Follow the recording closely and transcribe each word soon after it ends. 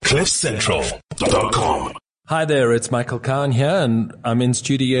CliffCentral.com. Hi there, it's Michael Kahn here, and I'm in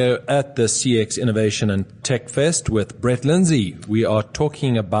studio at the CX Innovation and Tech Fest with Brett Lindsay. We are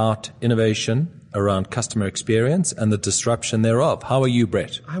talking about innovation around customer experience and the disruption thereof. How are you,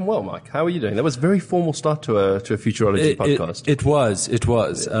 Brett? I'm well, Mike. How are you doing? That was a very formal start to a Futurology podcast. It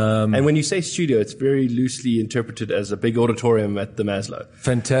was. And when you say studio, it's very loosely interpreted as a big auditorium at the Maslow.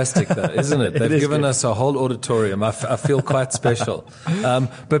 Fantastic, though, isn't it? They've given us a whole auditorium. I feel quite special.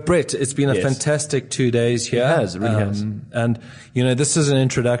 But Brett, it's been a fantastic 2 days here. It really has. And, you know, this is an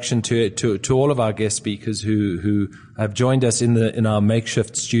introduction to all of our guest speakers who have joined us in our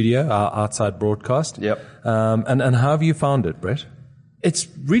makeshift studio, our outside broadcast. Yep. And how have you found it, Brett? It's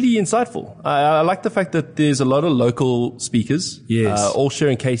really insightful. I like the fact that there's a lot of local speakers, all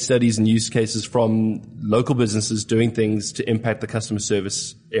sharing case studies and use cases from local businesses doing things to impact the customer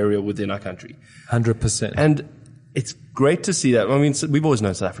service area within our country. 100%. And it's great to see that. I mean, we've always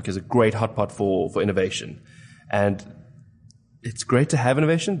known South Africa is a great hotspot for innovation. And it's great to have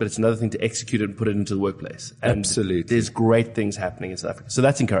innovation, but it's another thing to execute it and put it into the workplace. And absolutely. There's great things happening in South Africa. So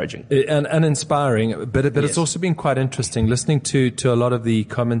that's encouraging. And inspiring, but it's also been quite interesting listening to a lot of the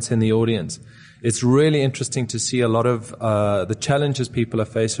comments in the audience. It's really interesting to see a lot of the challenges people are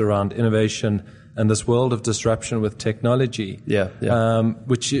facing around innovation and this world of disruption with technology.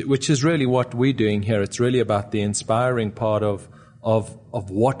 Which is really what we're doing here. It's really about the inspiring part of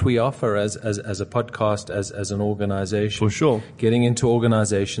what we offer as a podcast, as an organization. For sure. Getting into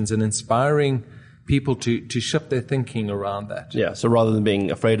organizations and inspiring people to shift their thinking around that. Yeah. So rather than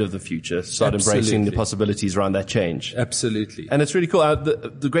being afraid of the future, start embracing the possibilities around that change. Absolutely. And it's really cool.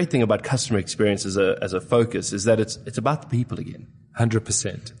 The great thing about customer experience as a focus is that it's about the people again.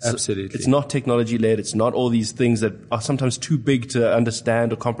 100%. Absolutely. So it's not technology led. It's not all these things that are sometimes too big to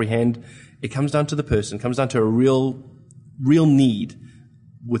understand or comprehend. It comes down to the person. It comes down to a real need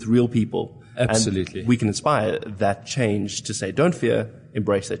with real people. Absolutely. And we can inspire that change to say, don't fear,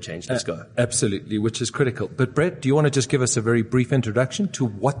 embrace that change. Let's go. Absolutely, which is critical. But Brett, do you want to just give us a very brief introduction to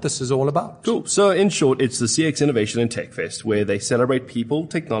what this is all about? Cool. So in short, it's the CX Innovation and Tech Fest, where they celebrate people,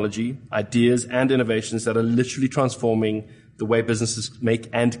 technology, ideas, and innovations that are literally transforming the way businesses make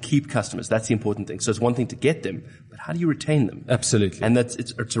and keep customers. That's the important thing. So it's one thing to get them, but how do you retain them? Absolutely. And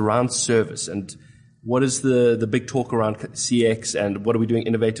it's around service and what is the big talk around CX and what are we doing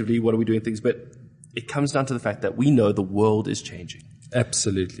innovatively? What are we doing things? But it comes down to the fact that we know the world is changing.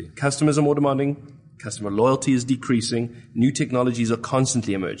 Absolutely. Customers are more demanding. Customer loyalty is decreasing. New technologies are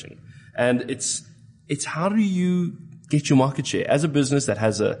constantly emerging. And it's how do you get your market share? As a business that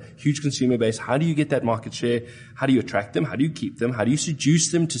has a huge consumer base, how do you get that market share? How do you attract them? How do you keep them? How do you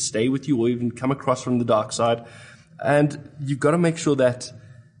seduce them to stay with you or even come across from the dark side? And you've got to make sure that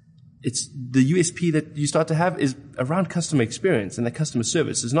it's the USP that you start to have is around customer experience and that customer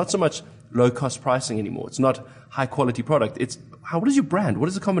service. It's not so much low cost pricing anymore. It's not high quality product. It's what is your brand? What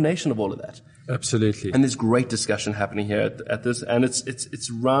is the combination of all of that? Absolutely. And there's great discussion happening here at this. And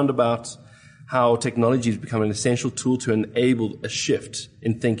it's round about how technology has become an essential tool to enable a shift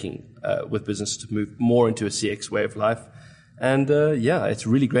in thinking, with business to move more into a CX way of life. And it's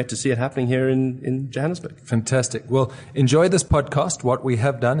really great to see it happening here in Johannesburg. Fantastic. Well, enjoy this podcast. What we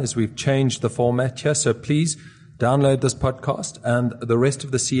have done is we've changed the format here. So please download this podcast, and the rest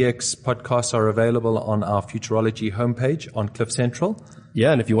of the CX podcasts are available on our Futurology homepage on Cliff Central.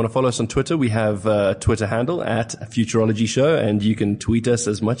 Yeah, and if you want to follow us on Twitter, we have a Twitter handle at Futurology Show, and you can tweet us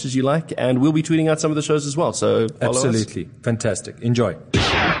as much as you like, and we'll be tweeting out some of the shows as well. So follow Absolutely. Fantastic. Enjoy.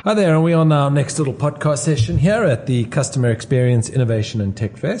 Hi there, and we're on our next little podcast session here at the Customer Experience Innovation and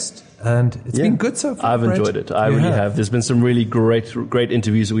Tech Fest. And it's been good so far. I've enjoyed it. I really have. There's been some really great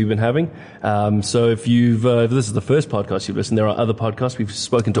interviews that we've been having. So if if this is the first podcast you've listened, there are other podcasts. We've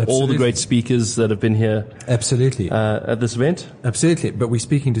spoken to all the great speakers that have been here. Absolutely. At this event. Absolutely. But we're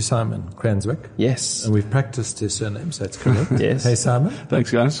speaking to Simon Kranswick. Yes. And we've practiced his surname, so that's correct. Yes. Hey, Simon. Thanks,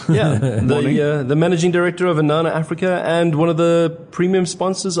 guys. Yeah. The managing director of Anana Africa and one of the premium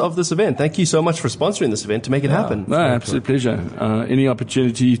sponsors of this event. Thank you so much for sponsoring this event to make it happen. No, absolute pleasure. Any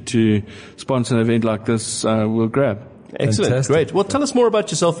opportunity to sponsor an event like this, we'll grab. Excellent. Fantastic. Great. Well, tell us more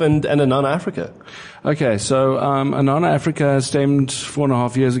about yourself and Anana Africa. Okay, so Anana Africa stemmed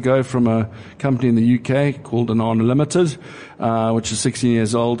 4.5 years ago from a company in the UK called Anana Limited, which is 16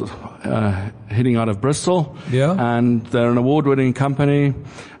 years old, heading out of Bristol. Yeah. And they're an award-winning company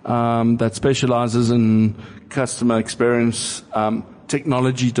that specializes in customer experience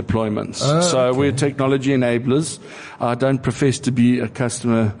technology deployments. So we're technology enablers. I don't profess to be a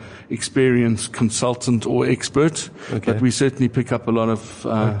customer experience consultant or expert, but we certainly pick up a lot of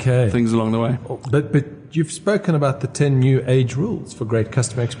things along the way. But you've spoken about the 10 new age rules for great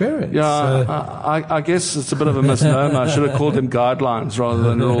customer experience. Yeah, I guess it's a bit of a misnomer. I should have called them guidelines rather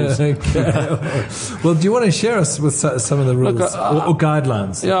than rules. Okay. Well, do you want to share us with some of the rules or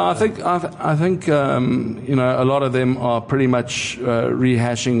guidelines? Yeah, I think a lot of them are pretty much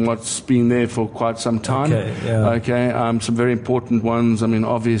rehashing what's been there for quite some time. Okay. Some very important ones. I mean,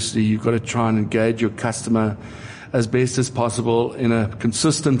 obviously, you've got to try and engage your customer as best as possible in a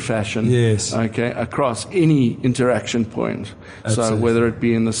consistent fashion. Yes. Okay, across any interaction point. Absolutely. So whether it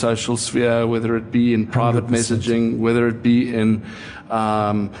be in the social sphere, whether it be in private 100%. messaging, whether it be in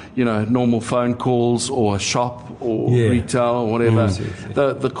normal phone calls or a shop or retail or whatever.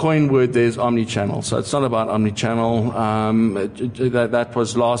 The coin word there is omnichannel. So it's not about omnichannel. That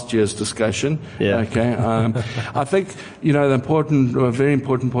was last year's discussion. Yeah. Okay. I think, a very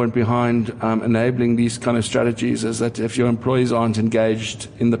important point behind enabling these kind of strategies is that if your employees aren't engaged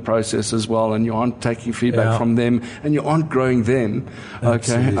in the process as well, and you aren't taking feedback from them, and you aren't growing them,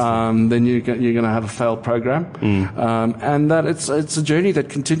 okay, then you're going to have a failed program. And that it's a journey that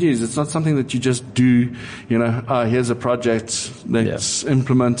continues. It's not something that you just do, here's a project, let's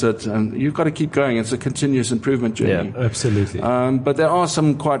implement it, and you've got to keep going. It's a continuous improvement journey. Yeah, absolutely. But there are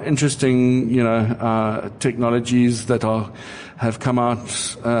some quite interesting, technologies that have come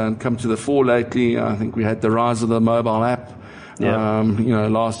out and come to the fore lately. I think we had the rise of the mobile app.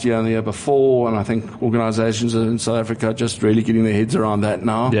 Last year and the year before, and I think organizations in South Africa are just really getting their heads around that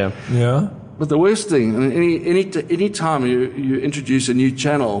now. Yeah. But the worst thing, any time you introduce a new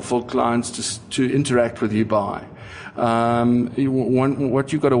channel for clients to interact with you by,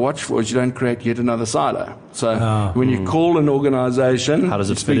 what you've got to watch for is you don't create yet another silo. So when you call an organization, how does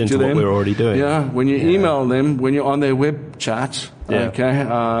it fit into what we're already doing? Yeah, when you email them, when you're on their web chat,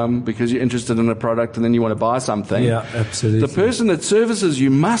 because you're interested in a product and then you want to buy something. Yeah, absolutely. The person that services you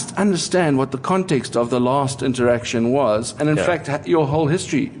must understand what the context of the last interaction was, and in fact, your whole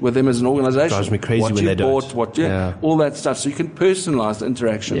history with them as an organization. Drives me crazy when they don't. All that stuff. So you can personalize the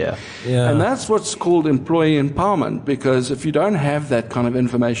interaction. Yeah. And that's what's called employee empowerment, because if you don't have that kind of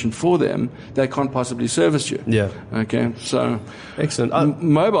information for them, they can't possibly service you. Yeah. Okay. So excellent.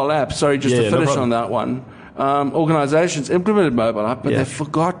 Mobile apps. Sorry, just to finish on that one. Organizations implemented mobile app, but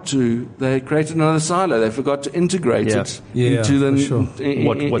they created another silo. They forgot to integrate it into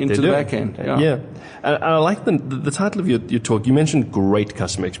the back end. And I like the title of your talk. You mentioned great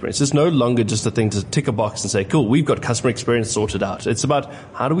customer experience. It's no longer just a thing to tick a box and say, cool, we've got customer experience sorted out. It's about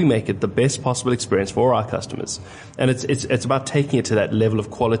how do we make it the best possible experience for our customers. And it's about taking it to that level of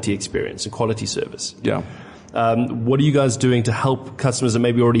quality experience and quality service. Yeah. What are you guys doing to help customers that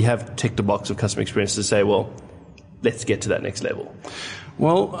maybe already have ticked a box of customer experience to say, well, let's get to that next level?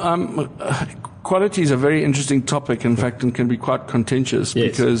 Well, quality is a very interesting topic, in fact, and can be quite contentious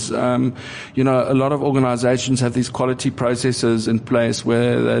because, a lot of organizations have these quality processes in place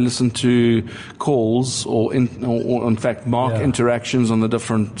where they listen to calls or in fact, mark interactions on the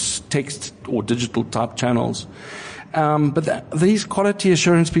different text or digital type channels. But these quality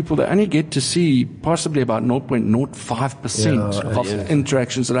assurance people, they only get to see possibly about 0.05% of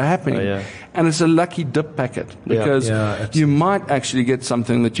interactions that are happening. And it's a lucky dip packet because you might actually get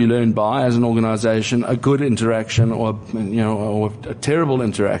something that you learn by as an organization, a good interaction or a terrible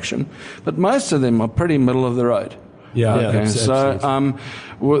interaction. But most of them are pretty middle of the road. So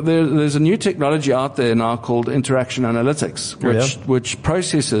there's a new technology out there now called interaction analytics, which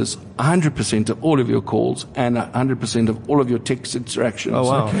processes 100% of all of your calls and 100% of all of your text interactions. Oh,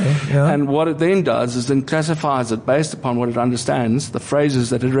 wow. And what it then does is then classifies it based upon what it understands, the phrases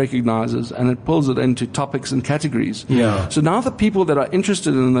that it recognizes, and it pulls it into topics and categories. So now the people that are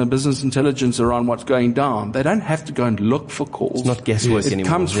interested in the business intelligence around what's going down, they don't have to go and look for calls. It's not guesswork anymore. It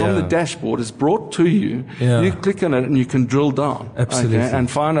comes from the dashboard. It's brought to you. You click on it and you can drill down. Absolutely.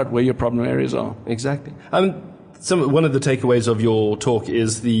 And find out where your problem areas are. Exactly. One of the takeaways of your talk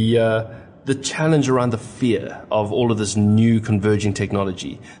is the challenge around the fear of all of this new converging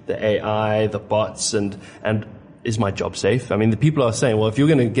technology, the AI, the bots, and is my job safe? I mean, the people are saying, well, if you're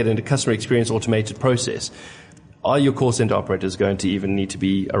going to get into customer experience automated process, are your call center operators going to even need to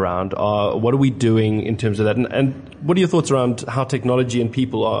be around? What are we doing in terms of that? And what are your thoughts around how technology and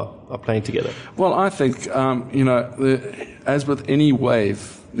people are playing together? Well, I think, as with any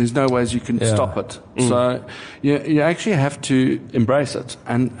wave, there's no ways you can stop it. So you actually have to embrace it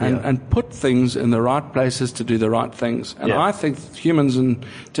and put things in the right places to do the right things. And I think humans and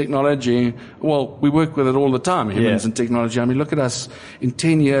technology, well, we work with it all the time, humans and technology. I mean, look at us in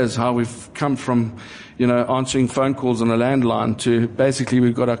 10 years, how we've come from, answering phone calls on a landline to basically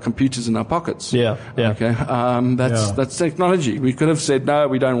we've got our computers in our pockets. Yeah. Okay. That's technology. We could have said, no,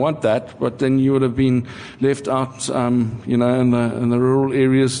 we don't want that, but then you would have been left out, in the rural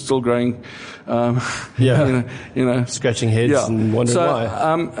areas still growing, scratching heads and wondering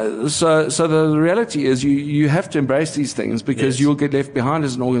why. So the reality is you have to embrace these things because you'll get left behind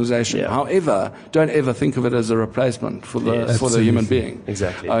as an organization. Yeah. However, don't ever think of it as a replacement for the human being.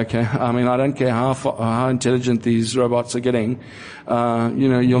 Exactly. Okay. I mean, I don't care how intelligent these robots are getting.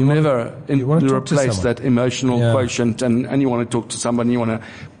 You'll never replace that emotional quotient and you want to talk to somebody,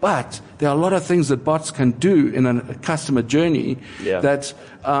 but there are a lot of things that bots can do in a customer journey that,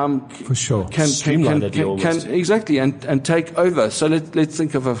 for sure, can exactly and take over. So let's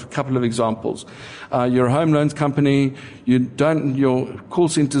think of a couple of examples. You're a home loans company. Your call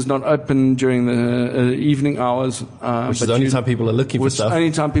center's not open during the evening hours, which is the only time people are looking for stuff.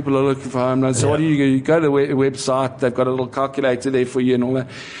 Only time people are looking for home loans. So what do you do? You go to the website. They've got a little calculator there for you and all that.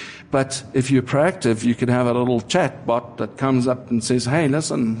 But if you're proactive, you can have a little chat bot that comes up and says, hey,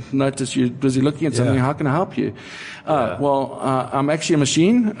 listen, notice you're busy looking at something. How can I help you? I'm actually a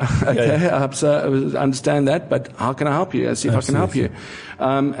machine. Okay. So I understand that, but how can I help you? I'll see if I can help you.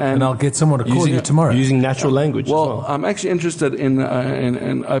 And I'll get someone to call you tomorrow. Using natural language. Well, I'm actually interested in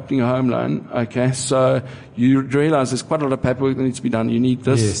opening a home loan. Okay. So you realize there's quite a lot of paperwork that needs to be done. You need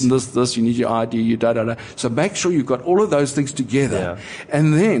this and this. You need your ID, you da. So make sure you've got all of those things together.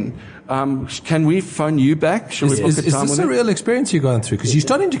 And then, can we phone you back? Shall we book a time? Is this a real experience you're going through? Because you're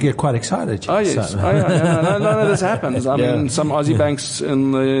starting to get quite excited. Oh, yes. No, this happens. I mean, some Aussie banks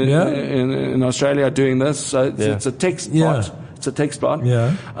in Australia are doing this. So it's a text bot. It's a text bot.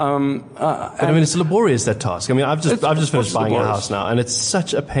 Yeah. But I mean, it's laborious, that task. I mean, I've just finished buying a house now, and it's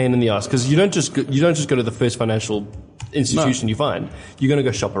such a pain in the ass because you don't just go to the first financial institution you find. You're going to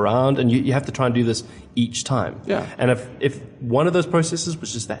go shop around, and you have to try and do this each time. Yeah. And if one of those processes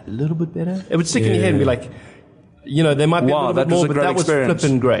was just that little bit better, it would stick in your head and be like, there might be a little bit more, but that was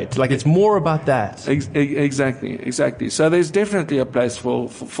flipping great. Like, it's more about that. Exactly. So there's definitely a place for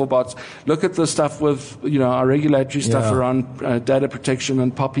bots. Look at the stuff with, our regulatory stuff around data protection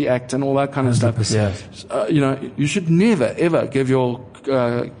and POPI Act and all that kind of stuff. Yeah. You should never, ever give your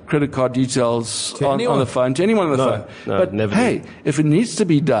credit card details on the phone to anyone on the phone. No, but never hey, if it needs to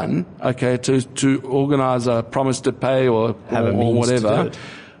be done, okay, to organize a promise to pay or whatever,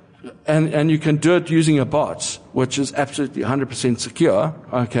 and you can do it using a bot, which is absolutely 100% secure.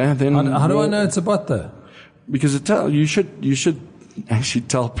 Okay, then how do I know it's a bot though? Because you should actually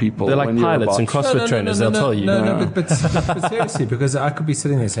tell people. They're like pilots and CrossFit trainers. They'll tell you. But seriously, because I could be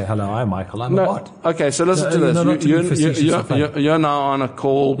sitting there and say, "Hello, I'm Michael. I'm a bot." Okay, so listen to this. You're now on a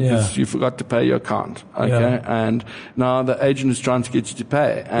call because you forgot to pay your account. Okay, and now the agent is trying to get you to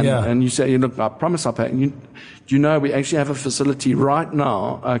pay, and you say, "Look, I promise I'll pay." And we actually have a facility right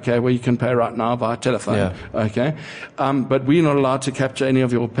now, okay, where you can pay right now via telephone, okay? But we're not allowed to capture any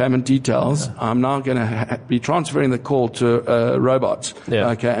of your payment details. I'm now going to be transferring the call to a robot,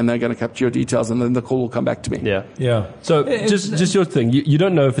 okay, and they're going to capture your details, and then the call will come back to me. Yeah. So just your thing. You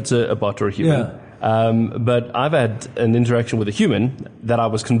don't know if it's a bot or a human. Yeah. But I've had an interaction with a human that I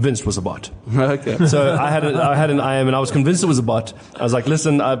was convinced was a bot. Okay. So I had an IM and I was convinced it was a bot. I was like,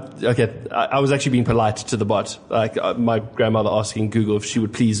 listen, I was actually being polite to the bot. Like my grandmother asking Google if it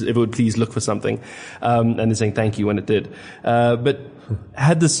would please look for something, and then saying thank you when it did. But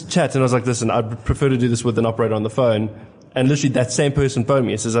had this chat and I was like, listen, I'd prefer to do this with an operator on the phone. And literally that same person phoned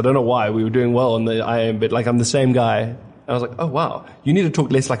me and says, I don't know why we were doing well on the IM, but like I'm the same guy. I was like, oh wow, you need to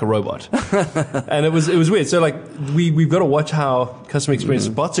talk less like a robot. And it was weird. So like we've got to watch how customer experience,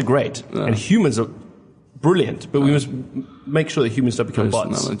 bots are great and humans are brilliant, but we must make sure that humans don't become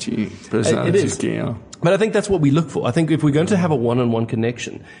bots. Personality it is. But I think that's what we look for. I think if we're going to have a one-on-one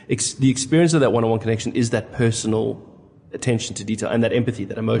connection, the experience of that one-on-one connection is that personal attention to detail and that empathy,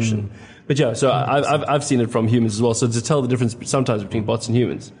 that emotion. But so I've seen it from humans as well. So to tell the difference sometimes between bots and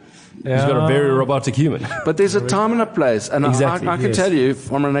humans. He's got a very robotic human. But there's a time and a place. And exactly, I can tell you,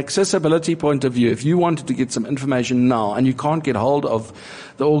 from an accessibility point of view, if you wanted to get some information now and you can't get hold of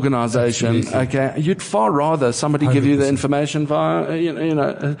the organization, okay, you'd far rather somebody 100%. Give you the information via,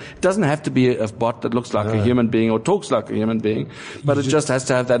 it doesn't have to be a bot that looks like a human being or talks like a human being, but it just has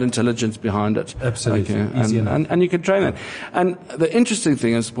to have that intelligence behind it. Absolutely. Okay? And you can train it. And the interesting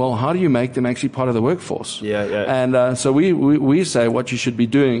thing is, well, how do you make them actually part of the workforce? Yeah. And so we say what you should be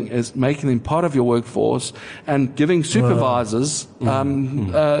doing is as making them part of your workforce and giving supervisors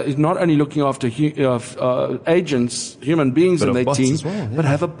not only looking after agents, human beings in their team, but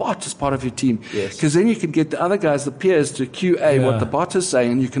have a bot as part of your team. Because then you can get the other guys, the peers, to QA what the bot is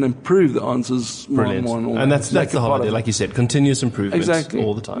saying, and you can improve the answers more and more. And that's the whole idea, like you said, continuous improvement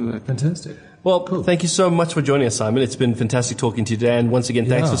all the time. Fantastic. Well, thank you so much for joining us, Simon. It's been fantastic talking to you today. And once again,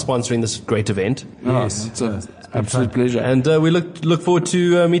 thanks for sponsoring this great event. Yes, it's an absolute pleasure. And we look forward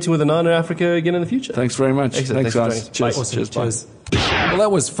to meeting with Anana Africa again in the future. Thanks very much. Excellent. Thanks, guys. Cheers. Awesome. Cheers. Well,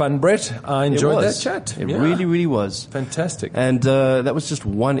 that was fun, Brett. I enjoyed that chat. It really, really was. Fantastic. And that was just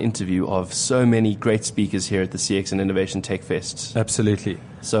one interview of so many great speakers here at the CX and Innovation Tech Fest. Absolutely.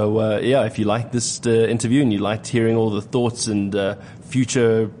 So, if you liked this interview and you liked hearing all the thoughts and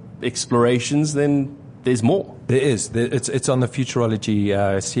future explorations, then there's more. There is. It's on the Futurology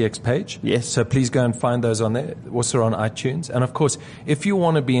CX page. Yes. So please go and find those on there. Also on iTunes. And of course, if you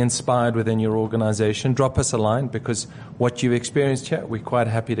want to be inspired within your organization, drop us a line, because what you've experienced here, we're quite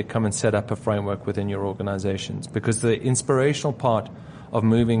happy to come and set up a framework within your organizations, because the inspirational part of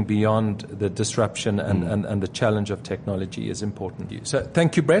moving beyond the disruption and the challenge of technology is important to you. So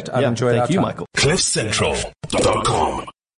thank you, Brett. I've enjoyed our time. Thank you, Michael. CliffCentral.com